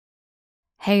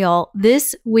Hey y'all,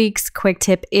 this week's quick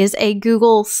tip is a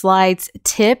Google Slides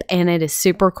tip and it is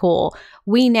super cool.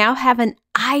 We now have an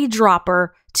eyedropper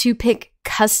to pick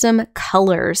custom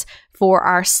colors for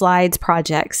our slides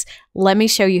projects. Let me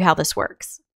show you how this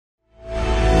works.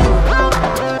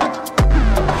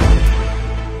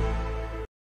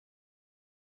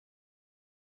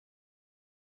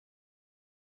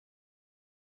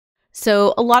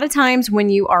 So a lot of times when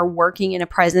you are working in a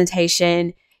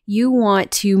presentation, you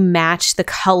want to match the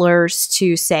colors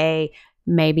to, say,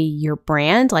 maybe your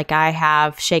brand. Like I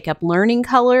have Shake Up Learning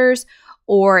colors,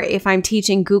 or if I'm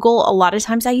teaching Google, a lot of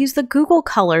times I use the Google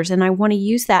colors and I want to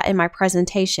use that in my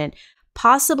presentation.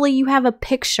 Possibly you have a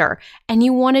picture and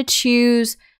you want to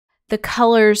choose the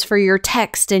colors for your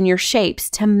text and your shapes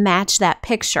to match that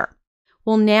picture.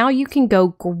 Well, now you can go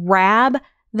grab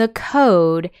the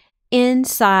code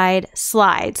inside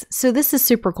Slides. So this is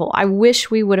super cool. I wish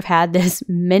we would have had this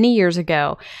many years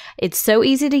ago. It's so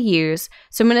easy to use.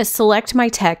 So I'm going to select my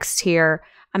text here.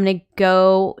 I'm going to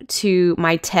go to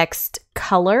my text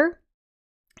color.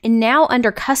 And now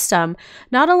under custom,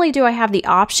 not only do I have the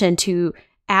option to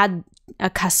add a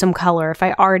custom color if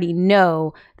I already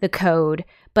know the code,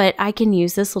 but I can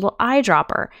use this little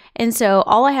eyedropper. And so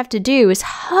all I have to do is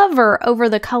hover over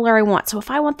the color I want. So if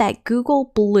I want that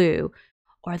Google blue,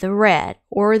 or the red,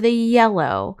 or the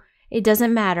yellow, it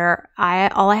doesn't matter.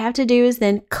 All I have to do is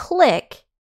then click,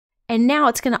 and now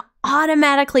it's going to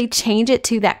automatically change it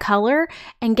to that color.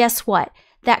 And guess what?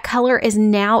 That color is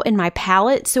now in my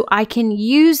palette, so I can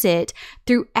use it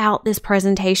throughout this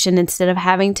presentation instead of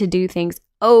having to do things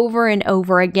over and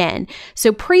over again.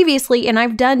 So previously, and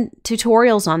I've done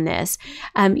tutorials on this,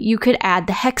 you could add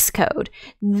the hex code.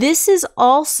 This is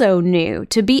also new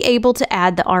to be able to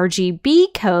add the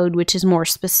RGB code, which is more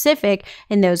specific.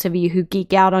 And those of you who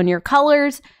geek out on your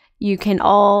colors, you can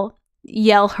all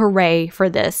yell hooray for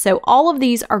this. So all of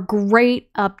these are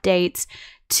great updates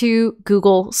to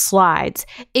Google Slides.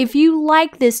 If you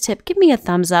like this tip, give me a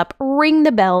thumbs up, ring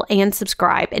the bell, and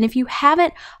subscribe. And if you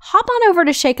haven't, hop on over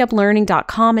to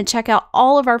shakeuplearning.com and check out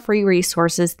all of our free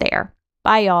resources there.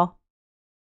 Bye, y'all.